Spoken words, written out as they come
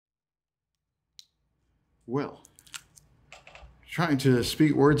Well, trying to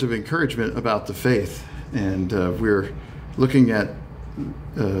speak words of encouragement about the faith, and we're looking at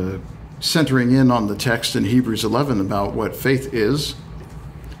centering in on the text in Hebrews 11 about what faith is.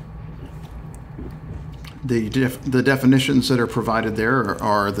 The definitions that are provided there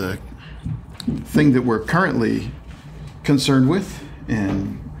are the thing that we're currently concerned with,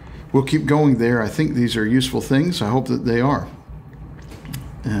 and we'll keep going there. I think these are useful things. I hope that they are.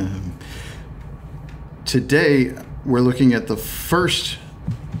 Today, we're looking at the first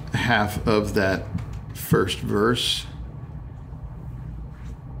half of that first verse.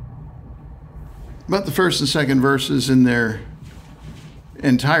 But the first and second verses in their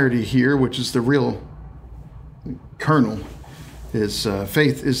entirety here, which is the real kernel, is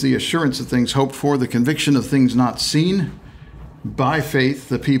faith is the assurance of things hoped for, the conviction of things not seen. By faith,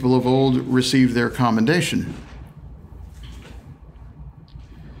 the people of old received their commendation.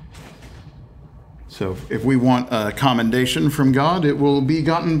 So if we want a commendation from God, it will be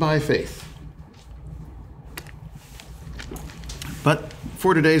gotten by faith. But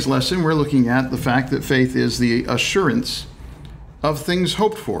for today's lesson, we're looking at the fact that faith is the assurance of things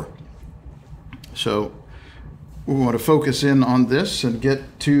hoped for. So we want to focus in on this and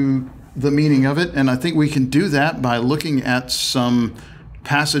get to the meaning of it. And I think we can do that by looking at some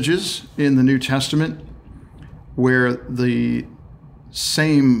passages in the New Testament where the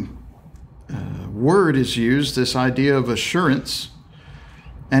same word is used, this idea of assurance,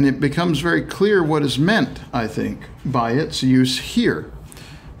 and it becomes very clear what is meant, I think, by its use here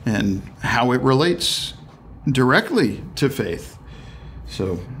and how it relates directly to faith.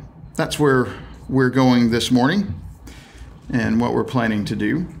 So that's where we're going this morning and what we're planning to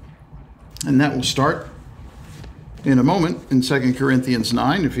do. And that will start in a moment in 2 Corinthians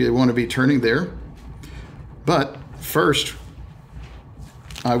 9, if you want to be turning there. But first,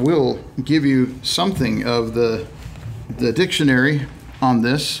 I will give you something of the dictionary on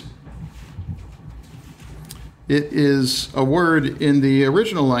this. It is a word in the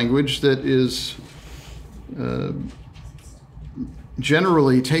original language that is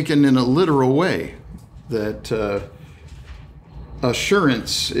generally taken in a literal way, that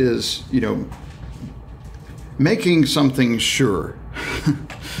assurance is, making something sure,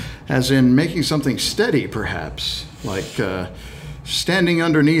 as in making something steady, perhaps, like standing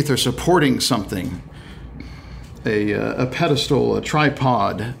underneath or supporting something. A pedestal, a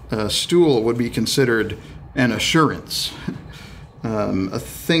tripod, a stool would be considered an assurance. A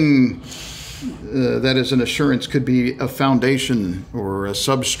thing that is an assurance could be a foundation or a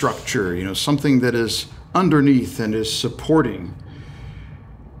substructure, something that is underneath and is supporting.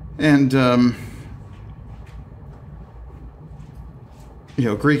 And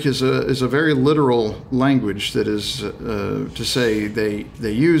Greek is a very literal language. That is to say,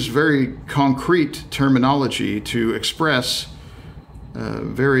 they use very concrete terminology to express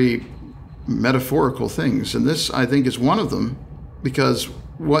very metaphorical things. And this, I think, is one of them, because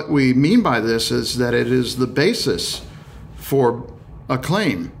what we mean by this is that it is the basis for a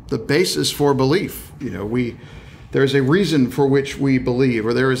claim, the basis for belief. There's a reason for which we believe,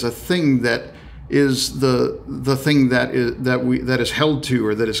 or there is a thing that is the thing that is held to,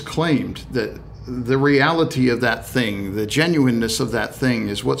 or that is claimed. That the reality of that thing, the genuineness of that thing,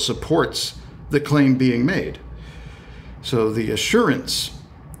 is what supports the claim being made. So the assurance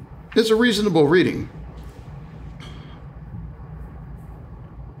is a reasonable reading.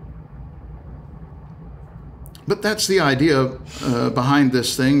 But that's the idea behind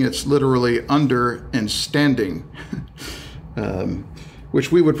this thing. It's literally under and standing,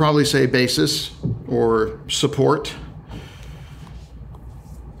 which we would probably say basis or support.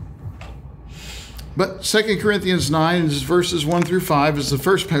 But 2 Corinthians 9, verses 1 through 5, is the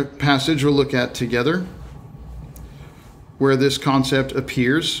first passage we'll look at together, where this concept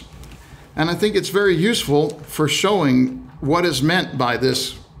appears. And I think it's very useful for showing what is meant by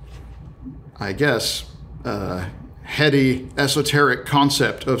this, I guess, heady, esoteric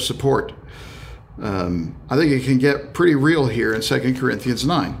concept of support. I think it can get pretty real here in 2 Corinthians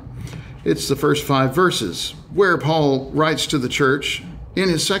 9. It's the first 5 verses, where Paul writes to the church in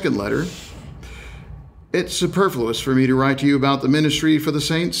his second letter, "It's superfluous for me to write to you about the ministry for the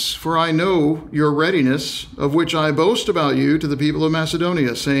saints, for I know your readiness, of which I boast about you to the people of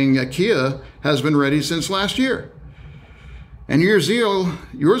Macedonia, saying Achaia has been ready since last year. And your zeal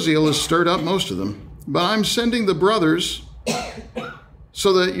has stirred up most of them. But I'm sending the brothers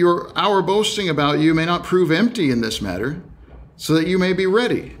so that our boasting about you may not prove empty in this matter, so that you may be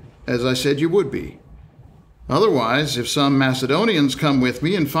ready, as I said you would be. Otherwise, if some Macedonians come with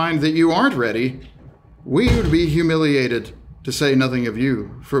me and find that you aren't ready, we would be humiliated, to say nothing of you,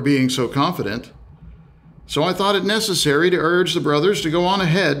 for being so confident. So I thought it necessary to urge the brothers to go on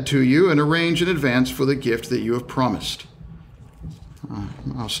ahead to you and arrange in advance for the gift that you have promised.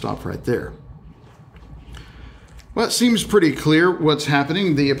 I'll stop right there. Well, it seems pretty clear what's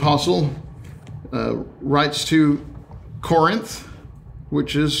happening. The apostle writes to Corinth,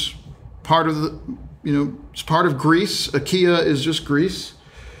 which is part of the, it's part of Greece. Achaia is just Greece.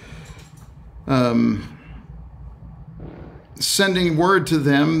 Sending word to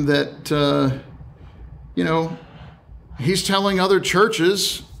them that, he's telling other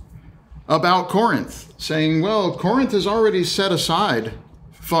churches about Corinth, saying, well, Corinth has already set aside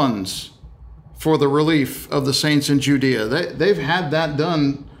funds for the relief of the saints in Judea. They've had that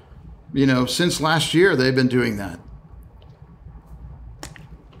done, since last year they've been doing that.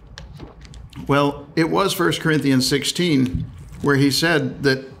 Well, it was 1 Corinthians 16 where he said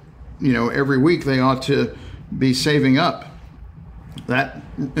that, every week they ought to be saving up. That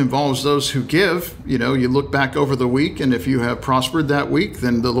involves those who give. You look back over the week, and if you have prospered that week,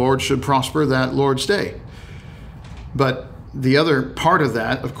 then the Lord should prosper that Lord's day. But the other part of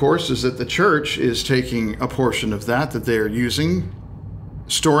that, of course, is that the church is taking a portion of that they're using,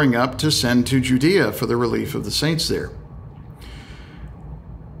 storing up to send to Judea for the relief of the saints there.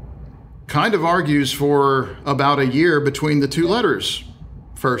 Kind of argues for about a year between the two letters,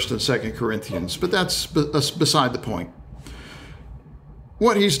 1st and 2nd Corinthians, but that's beside the point.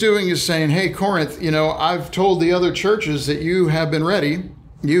 What he's doing is saying, hey, Corinth, I've told the other churches that you have been ready.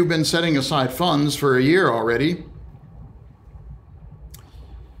 You've been setting aside funds for a year already,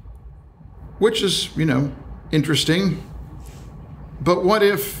 which is, interesting. But what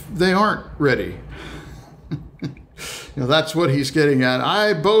if they aren't ready? That's what he's getting at.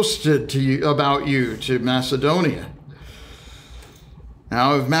 I boasted about you to Macedonia.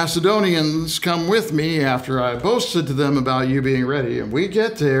 Now, if Macedonians come with me after I boasted to them about you being ready, and we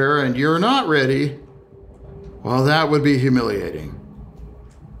get there and you're not ready, well, that would be humiliating.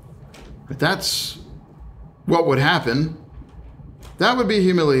 But that's what would happen. That would be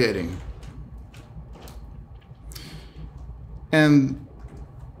humiliating. And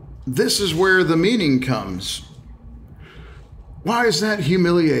this is where the meaning comes. Why is that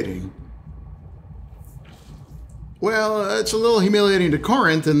humiliating? Well, it's a little humiliating to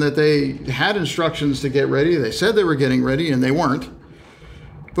Corinth in that they had instructions to get ready. They said they were getting ready, and they weren't.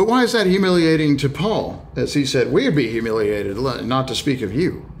 But why is that humiliating to Paul? As he said, we'd be humiliated, not to speak of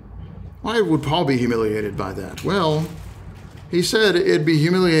you. Why would Paul be humiliated by that? Well, he said it'd be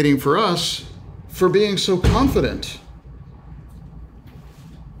humiliating for us for being so confident.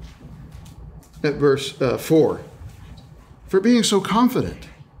 At verse 4, for being so confident.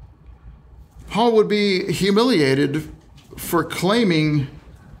 Paul would be humiliated for claiming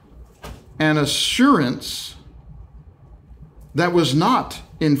an assurance that was not,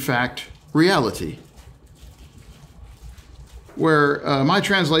 in fact, reality. Where my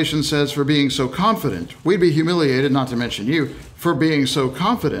translation says, for being so confident. We'd be humiliated, not to mention you, for being so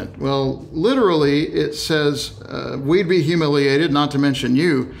confident. Well, literally, it says, we'd be humiliated, not to mention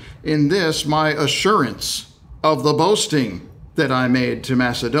you, in this, my assurance of the boasting that I made to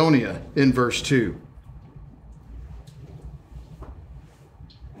Macedonia, in verse 2.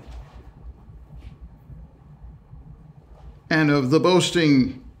 And of the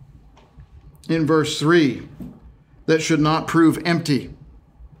boasting in verse 3, that should not prove empty.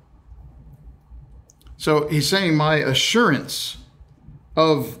 So he's saying my assurance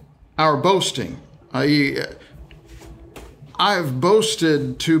of our boasting, i.e., I've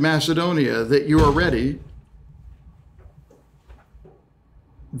boasted to Macedonia that you are ready.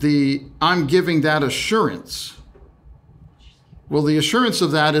 I'm giving that assurance. Well, the assurance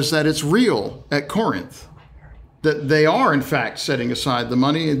of that is that it's real at Corinth, that they are, in fact, setting aside the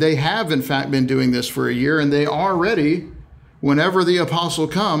money. They have, in fact, been doing this for a year, and they are ready, whenever the apostle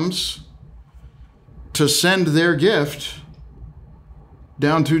comes, to send their gift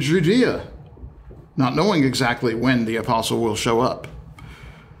down to Judea, not knowing exactly when the apostle will show up.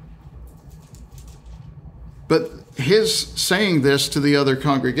 But his saying this to the other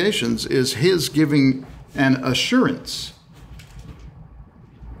congregations is his giving an assurance.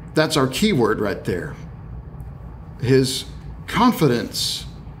 That's our key word right there. His confidence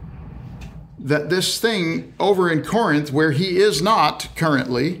that this thing over in Corinth, where he is not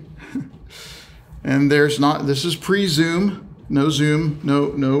currently, and this is pre-Zoom, no Zoom,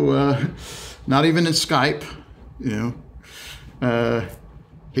 not even in Skype,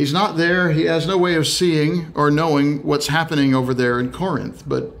 he's not there. He has no way of seeing or knowing what's happening over there in Corinth.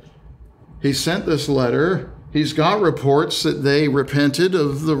 But he sent this letter. He's got reports that they repented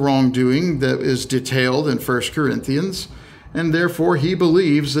of the wrongdoing that is detailed in 1 Corinthians. And therefore, he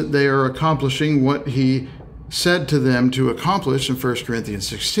believes that they are accomplishing what he said to them to accomplish in 1 Corinthians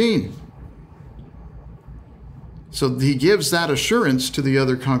 16. So he gives that assurance to the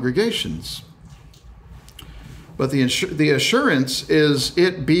other congregations. But the assurance is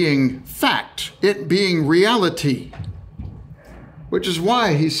it being fact, it being reality, which is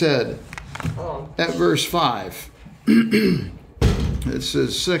why he said at verse 5, it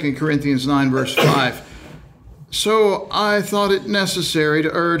says 2 Corinthians 9, verse 5, "So I thought it necessary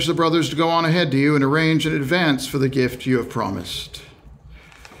to urge the brothers to go on ahead to you and arrange in advance for the gift you have promised."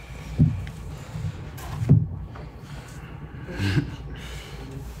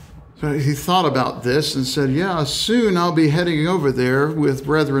 So he thought about this and said, yeah, soon I'll be heading over there with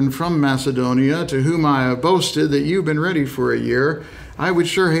brethren from Macedonia, to whom I have boasted that you've been ready for a year. I would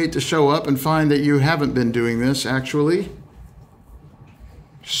sure hate to show up and find that you haven't been doing this, actually.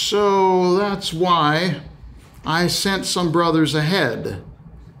 So that's why I sent some brothers ahead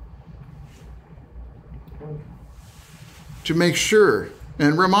to make sure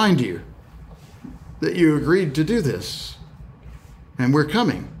and remind you that you agreed to do this, and we're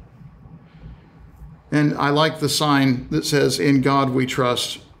coming. And I like the sign that says, "In God we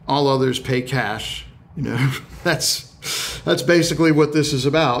trust, all others pay cash." You know, that's basically what this is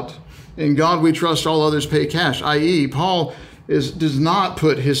about. In God we trust, all others pay cash, i.e., Paul does not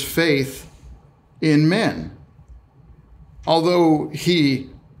put his faith in men. Although he,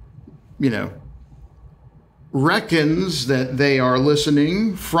 reckons that they are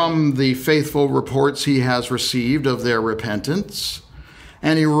listening from the faithful reports he has received of their repentance,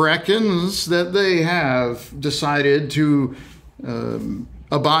 and he reckons that they have decided to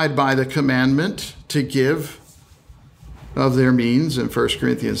abide by the commandment to give of their means in 1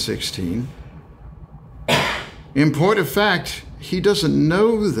 Corinthians 16. In point of fact, he doesn't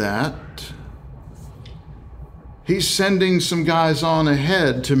know that. He's sending some guys on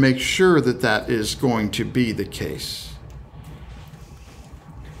ahead to make sure that that is going to be the case.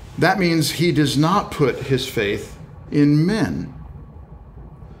 That means he does not put his faith in men.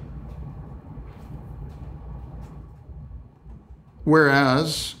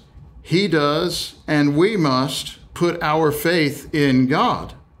 Whereas he does, and we must put our faith in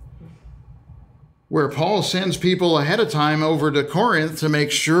God. Where Paul sends people ahead of time over to Corinth to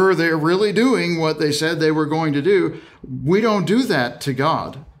make sure they're really doing what they said they were going to do, we don't do that to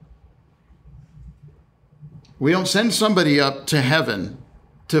God. We don't send somebody up to heaven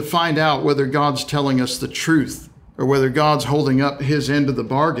to find out whether God's telling us the truth or whether God's holding up his end of the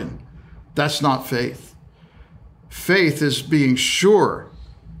bargain. That's not faith. Faith is being sure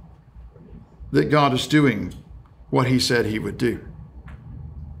that God is doing what he said he would do.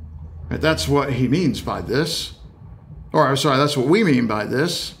 That's what he means by this. Or, I'm sorry, that's what we mean by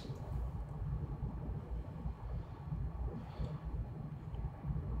this.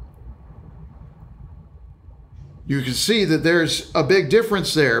 You can see that there's a big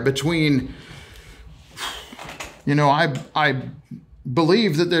difference there between, I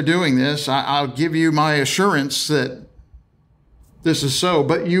believe that they're doing this. I'll give you my assurance that this is so,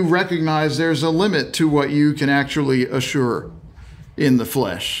 but you recognize there's a limit to what you can actually assure in the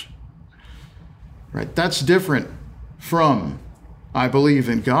flesh. Right? That's different from, I believe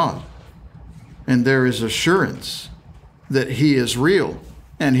in God, and there is assurance that he is real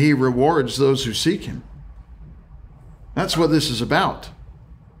and he rewards those who seek him. That's what this is about.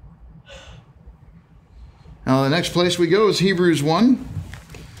 Now, the next place we go is Hebrews 1.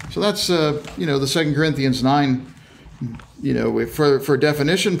 So that's, the 2 Corinthians 9, for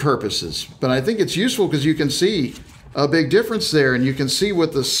definition purposes. But I think it's useful because you can see a big difference there, and you can see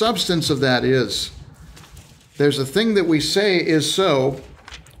what the substance of that is. There's a thing that we say is so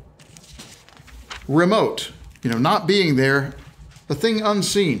remote, not being there, a thing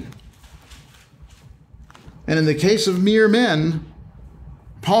unseen. And in the case of mere men,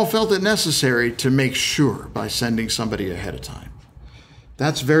 Paul felt it necessary to make sure by sending somebody ahead of time.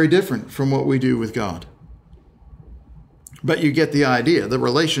 That's very different from what we do with God. But you get the idea. The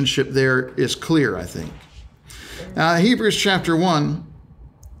relationship there is clear, I think. Now, Hebrews chapter 1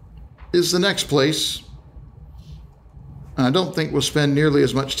 is the next place. I don't think we'll spend nearly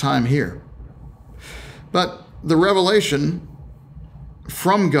as much time here. But the revelation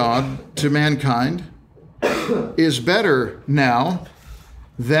from God to mankind is better now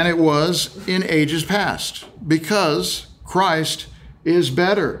than it was in ages past, because Christ is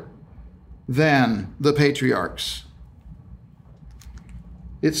better than the patriarchs.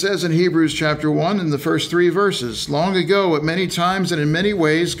 It says in Hebrews chapter 1 in the first 3 verses, "Long ago, at many times and in many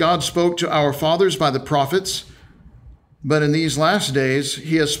ways, God spoke to our fathers by the prophets, but in these last days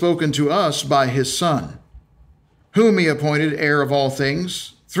he has spoken to us by his Son, whom he appointed heir of all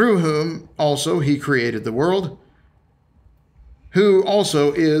things, through whom also he created the world, who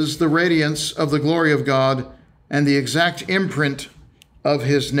also is the radiance of the glory of God and the exact imprint of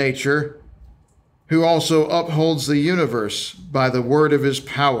his nature, who also upholds the universe by the word of his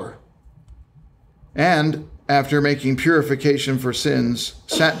power, and, after making purification for sins,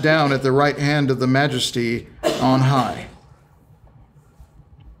 sat down at the right hand of the Majesty on high.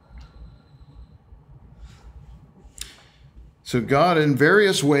 So God in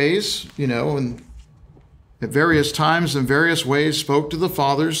various ways, and at various times in various ways spoke to the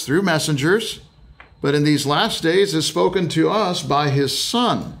fathers through messengers, but in these last days has spoken to us by his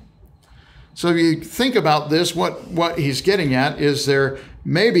Son. So if you think about this, what he's getting at is there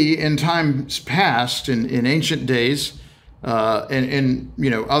maybe in times past, in ancient days, in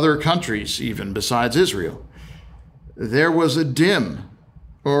other countries even besides Israel, there was a dim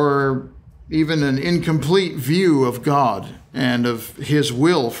or even an incomplete view of God and of his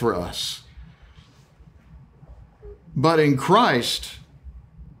will for us. But in Christ,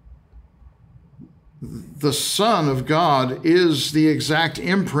 the Son of God is the exact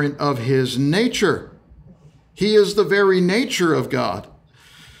imprint of his nature. He is the very nature of God.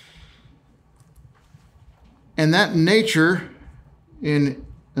 And that nature,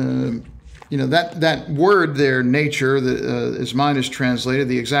 that word there, nature, as mine is translated,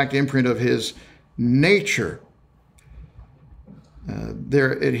 the exact imprint of his nature,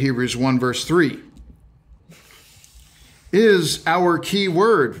 there at Hebrews 1 verse 3, is our key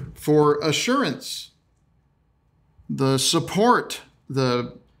word for assurance, the support,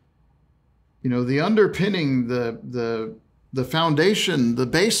 the underpinning, the foundation, the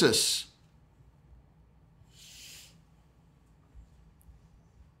basis.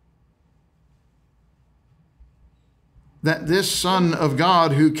 That this Son of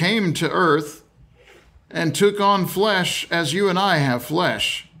God who came to earth and took on flesh as you and I have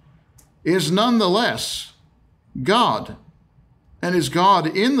flesh is nonetheless God, and is God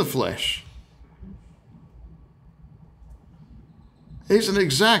in the flesh. He's an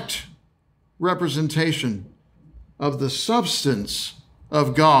exact representation of the substance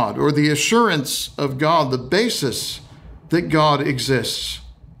of God, or the assurance of God, the basis that God exists.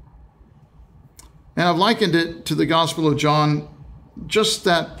 And I've likened it to the Gospel of John, just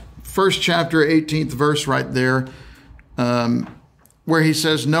that first chapter, 18th verse right there, where he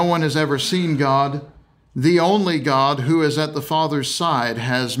says, "No one has ever seen God. The only God who is at the Father's side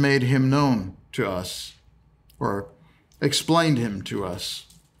has made him known to us," or explained him to us.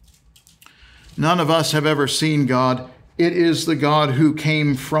 None of us have ever seen God. It is the God who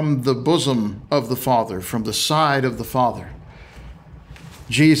came from the bosom of the Father, from the side of the Father.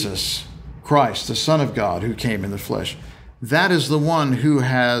 Jesus Christ, the Son of God, who came in the flesh. That is the one who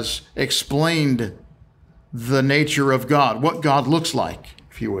has explained the nature of God, what God looks like,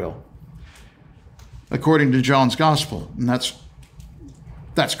 if you will, according to John's Gospel. And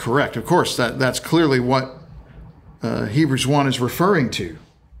that's correct. Of course, that's clearly what Hebrews 1 is referring to.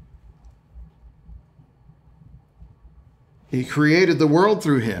 He created the world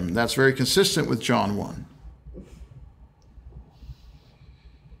through him. That's very consistent with John 1.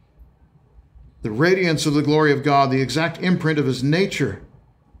 The radiance of the glory of God, the exact imprint of his nature,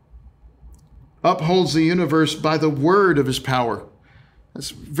 upholds the universe by the word of his power. That's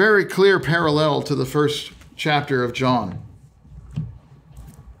a very clear parallel to the first chapter of John.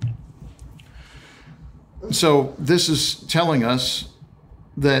 So this is telling us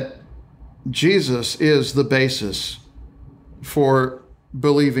that Jesus is the basis for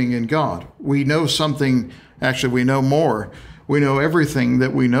believing in God. We know something, actually we know more. We know everything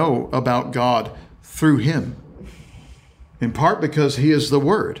that we know about God through him, in part because he is the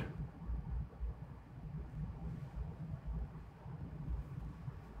Word.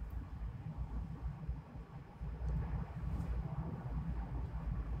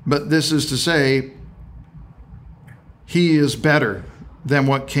 But this is to say, he is better than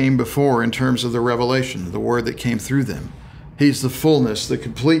what came before in terms of the revelation, the word that came through them. He's the fullness, the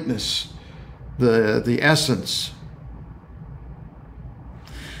completeness, the essence.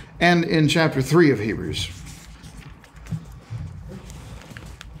 And in chapter 3 of Hebrews,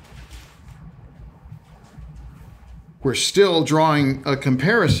 we're still drawing a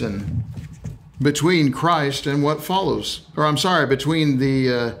comparison between Christ and what follows. Or I'm sorry, between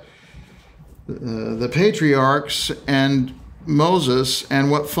the patriarchs and Moses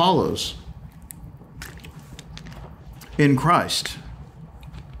and what follows in Christ.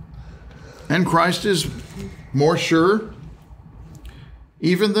 And Christ is more sure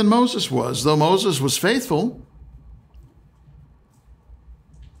even than Moses was, though Moses was faithful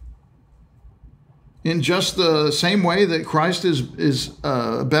in just the same way that Christ is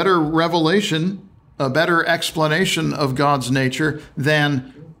a better revelation, a better explanation of God's nature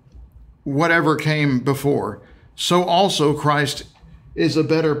than whatever came before, so also Christ is a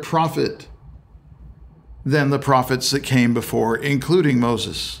better prophet than the prophets that came before, including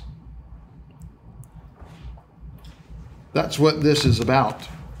Moses. That's what this is about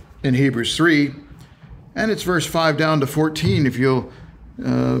in Hebrews 3. And it's verse 5 down to 14, if you'll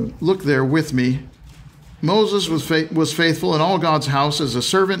look there with me. Moses was faithful in all God's house as a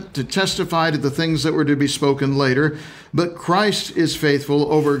servant to testify to the things that were to be spoken later, but Christ is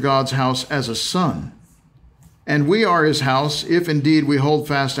faithful over God's house as a son. And we are his house, if indeed we hold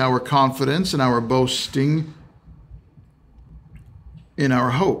fast our confidence and our boasting in our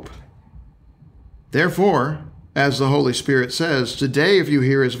hope. Therefore, as the Holy Spirit says, today if you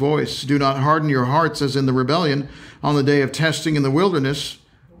hear his voice, do not harden your hearts as in the rebellion on the day of testing in the wilderness,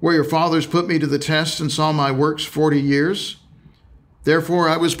 where your fathers put me to the test and saw my works 40 years. Therefore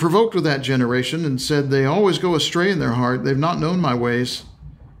I was provoked with that generation and said, they always go astray in their heart. They've not known my ways.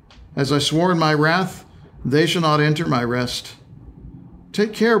 As I swore in my wrath, they shall not enter my rest.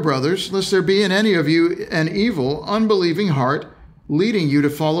 Take care, brothers, lest there be in any of you an evil, unbelieving heart, leading you to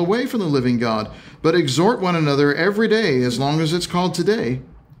fall away from the living God. But exhort one another every day, as long as it's called today,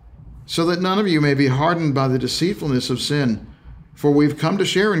 so that none of you may be hardened by the deceitfulness of sin. For we've come to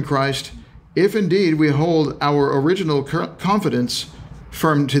share in Christ, if indeed we hold our original confidence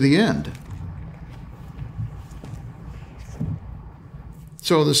firm to the end.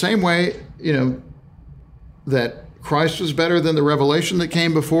 So the same way, that Christ was better than the revelation that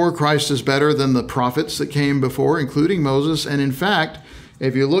came before, Christ is better than the prophets that came before, including Moses. And in fact,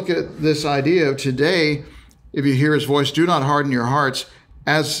 if you look at this idea of today, if you hear his voice, do not harden your hearts,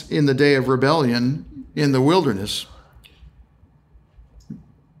 as in the day of rebellion in the wilderness.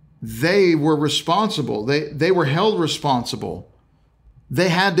 They were responsible. They were held responsible. They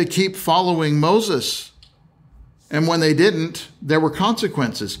had to keep following Moses. And when they didn't, there were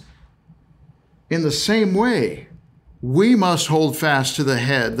consequences. In the same way, we must hold fast to the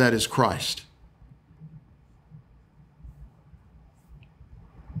head, that is Christ.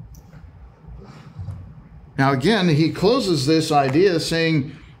 Now again, he closes this idea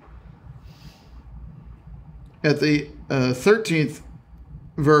saying at the 13th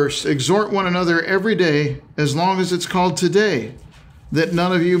verse, exhort one another every day, as long as it's called today, that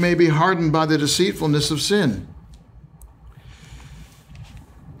none of you may be hardened by the deceitfulness of sin.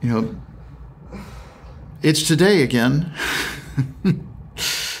 It's today again.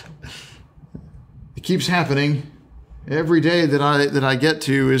 It keeps happening. Every day that I get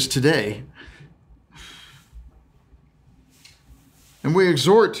to is today. And we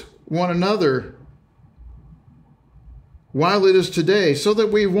exhort one another while it is today, so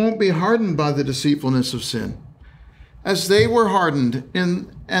that we won't be hardened by the deceitfulness of sin, as they were hardened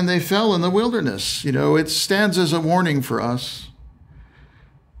and they fell in the wilderness. It stands as a warning for us.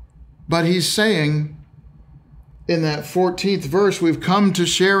 But he's saying in that 14th verse, we've come to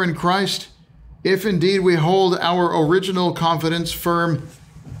share in Christ, if indeed we hold our original confidence firm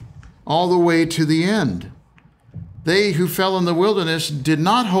all the way to the end. They who fell in the wilderness did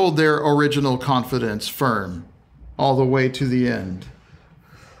not hold their original confidence firm all the way to the end.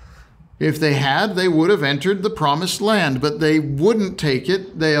 If they had, they would have entered the promised land, but they wouldn't take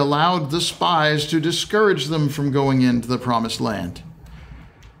it. They allowed the spies to discourage them from going into the promised land.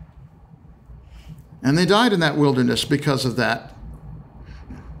 And they died in that wilderness because of that.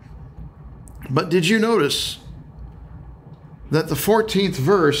 But did you notice that the 14th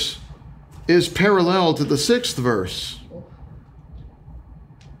verse is parallel to the 6th verse?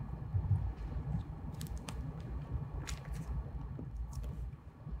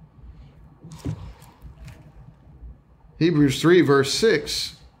 Hebrews 3 verse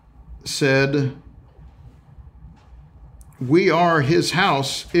 6 said, we are his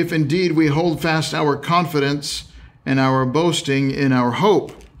house, if indeed we hold fast our confidence and our boasting in our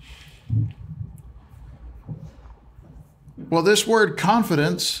hope. Well, this word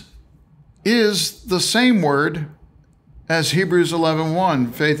confidence is the same word as Hebrews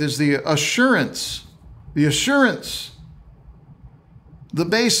 11:1. Faith is the assurance, the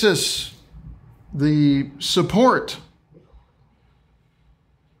basis, the support.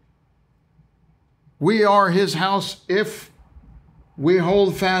 We are his house if we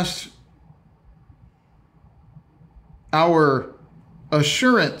hold fast our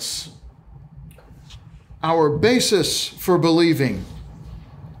assurance, our basis for believing.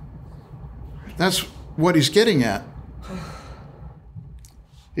 That's what he's getting at.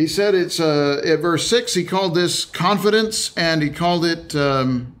 He said it's at verse 6, he called this confidence, and he called it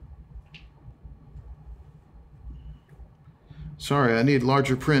Sorry, I need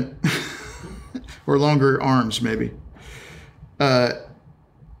larger print or longer arms, maybe.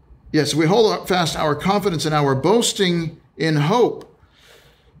 Yes, we hold fast our confidence and our boasting in hope.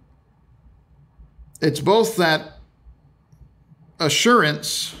 It's both that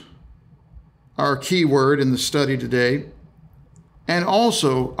assurance, our key word in the study today, and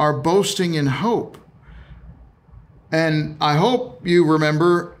also our boasting in hope. And I hope you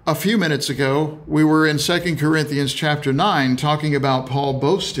remember a few minutes ago, we were in 2 Corinthians chapter 9 talking about Paul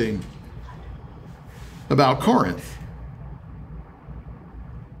boasting about Corinth.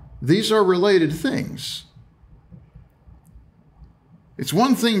 These are related things. It's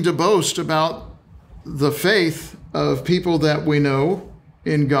one thing to boast about the faith of people that we know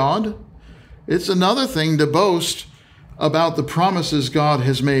in God. It's another thing to boast about the promises God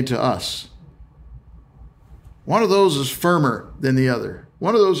has made to us. One of those is firmer than the other.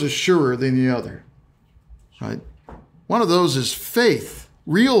 One of those is surer than the other. Right? One of those is faith,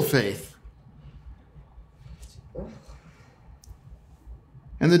 real faith.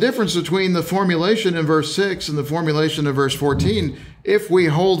 And the difference between the formulation in verse 6 and the formulation of verse 14, if we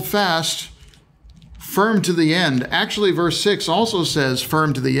hold fast, firm to the end. Actually, verse 6 also says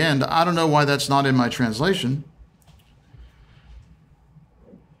firm to the end. I don't know why that's not in my translation.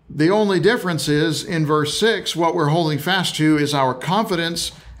 The only difference is in verse 6, what we're holding fast to is our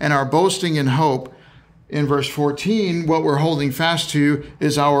confidence and our boasting in hope. In verse 14, what we're holding fast to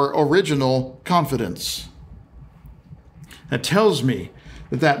is our original confidence. That tells me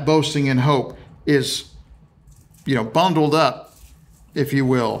that boasting in hope is, bundled up, if you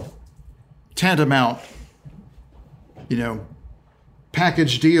will, tantamount,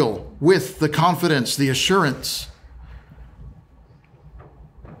 package deal with the confidence, the assurance.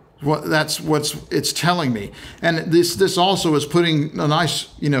 That's what it's telling me. And this also is putting a nice,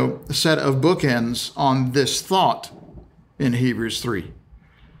 set of bookends on this thought in Hebrews 3.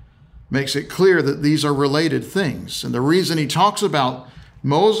 Makes it clear that these are related things. And the reason he talks about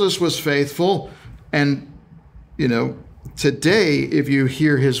Moses was faithful, and, today, if you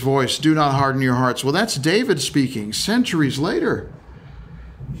hear his voice, do not harden your hearts. Well, that's David speaking centuries later.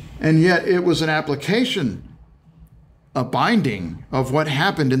 And yet it was an application, a binding of what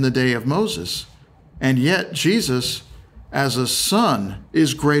happened in the day of Moses. And yet Jesus, as a son,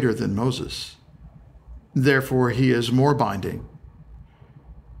 is greater than Moses. Therefore, he is more binding.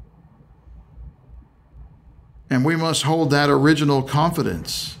 And we must hold that original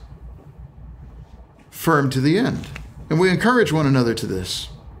confidence firm to the end. And we encourage one another to this.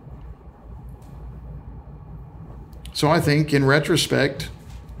 So I think, in retrospect,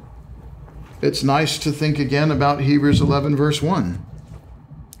 it's nice to think again about Hebrews 11, verse 1.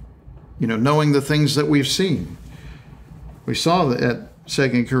 Knowing the things that we've seen. We saw that at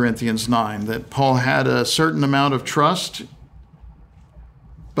 2 Corinthians 9 that Paul had a certain amount of trust,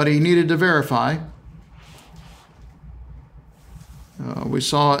 but he needed to verify. We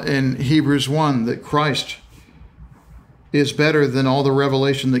saw in Hebrews 1 that Christ is better than all the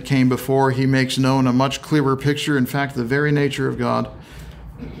revelation that came before. He makes known a much clearer picture, in fact, the very nature of God.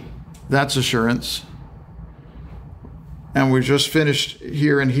 That's assurance. And we just finished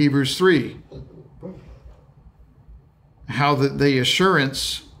here in Hebrews 3. How the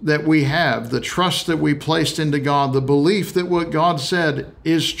assurance that we have, the trust that we placed into God, the belief that what God said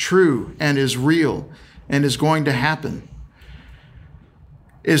is true and is real and is going to happen,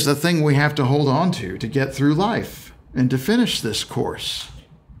 is the thing we have to hold on to get through life and to finish this course.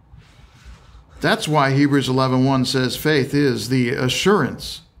 That's why Hebrews 11:1 says faith is the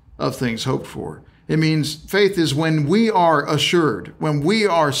assurance of things hoped for. It means faith is when we are assured, when we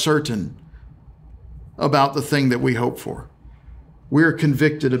are certain about the thing that we hope for. We're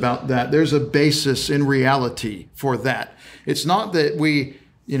convicted about that. There's a basis in reality for that. It's not that we,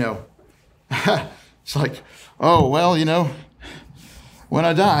 it's like, oh, well, when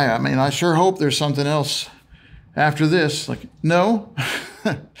I die, I sure hope there's something else after this. Like, no,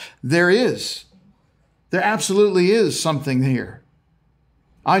 there is. There absolutely is something here.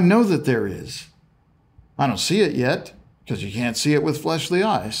 I know that there is. I don't see it yet because you can't see it with fleshly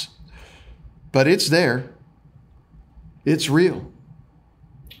eyes. But it's there. It's real.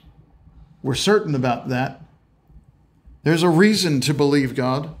 We're certain about that. There's a reason to believe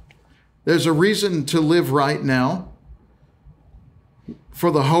God. There's a reason to live right now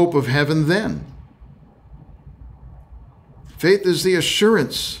for the hope of heaven then. Faith is the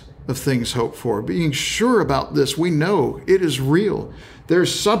assurance of things hoped for. Being sure about this, we know it is real.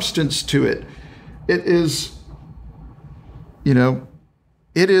 There's substance to it. It is,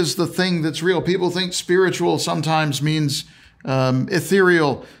 it is the thing that's real. People think spiritual sometimes means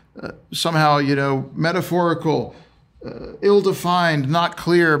ethereal, somehow, metaphorical. ill-defined, not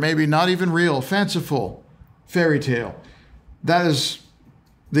clear, maybe not even real, fanciful fairy tale. That is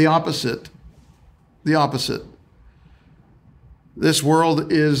the opposite. The opposite. This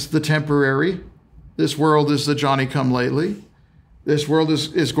world is the temporary. This world is the Johnny-come-lately. This world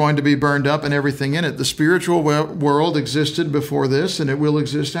is going to be burned up and everything in it. The spiritual world existed before this, and it will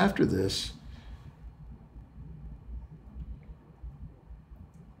exist after this.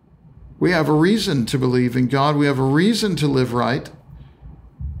 We have a reason to believe in God. We have a reason to live right.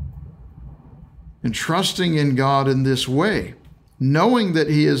 And trusting in God in this way, knowing that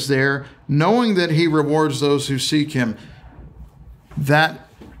He is there, knowing that He rewards those who seek Him, that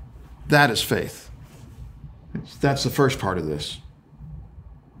is faith. That's the first part of this.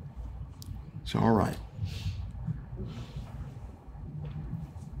 So, all right.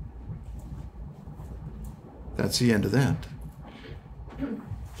 That's the end of that.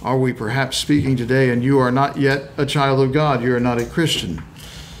 Are we perhaps speaking today and you are not yet a child of God? You are not a Christian.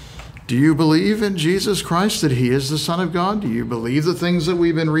 Do you believe in Jesus Christ, that He is the Son of God? Do you believe the things that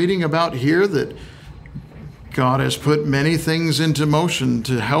we've been reading about here, that God has put many things into motion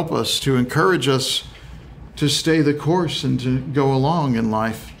to help us, to encourage us to stay the course and to go along in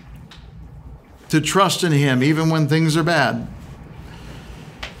life? To trust in Him even when things are bad,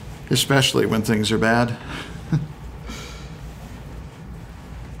 especially when things are bad.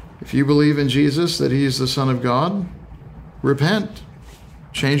 If you believe in Jesus, that He is the Son of God, repent.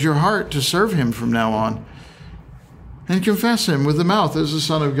 Change your heart to serve Him from now on. And confess Him with the mouth as the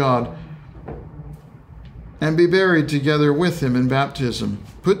Son of God. And be buried together with Him in baptism.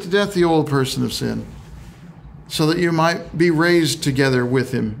 Put to death the old person of sin, so that you might be raised together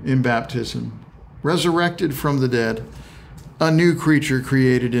with Him in baptism. Resurrected from the dead, a new creature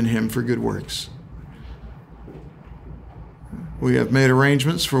created in Him for good works. We have made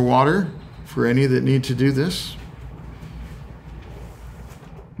arrangements for water for any that need to do this.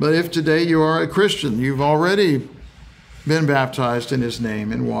 But if today you are a Christian, you've already been baptized in His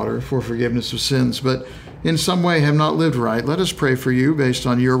name in water for forgiveness of sins, but in some way have not lived right, let us pray for you based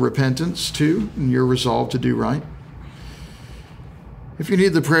on your repentance too and your resolve to do right. If you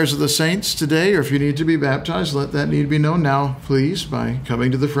need the prayers of the saints today, or if you need to be baptized, let that need be known now, please, by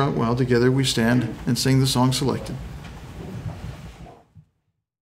coming to the front while together we stand and sing the song selected.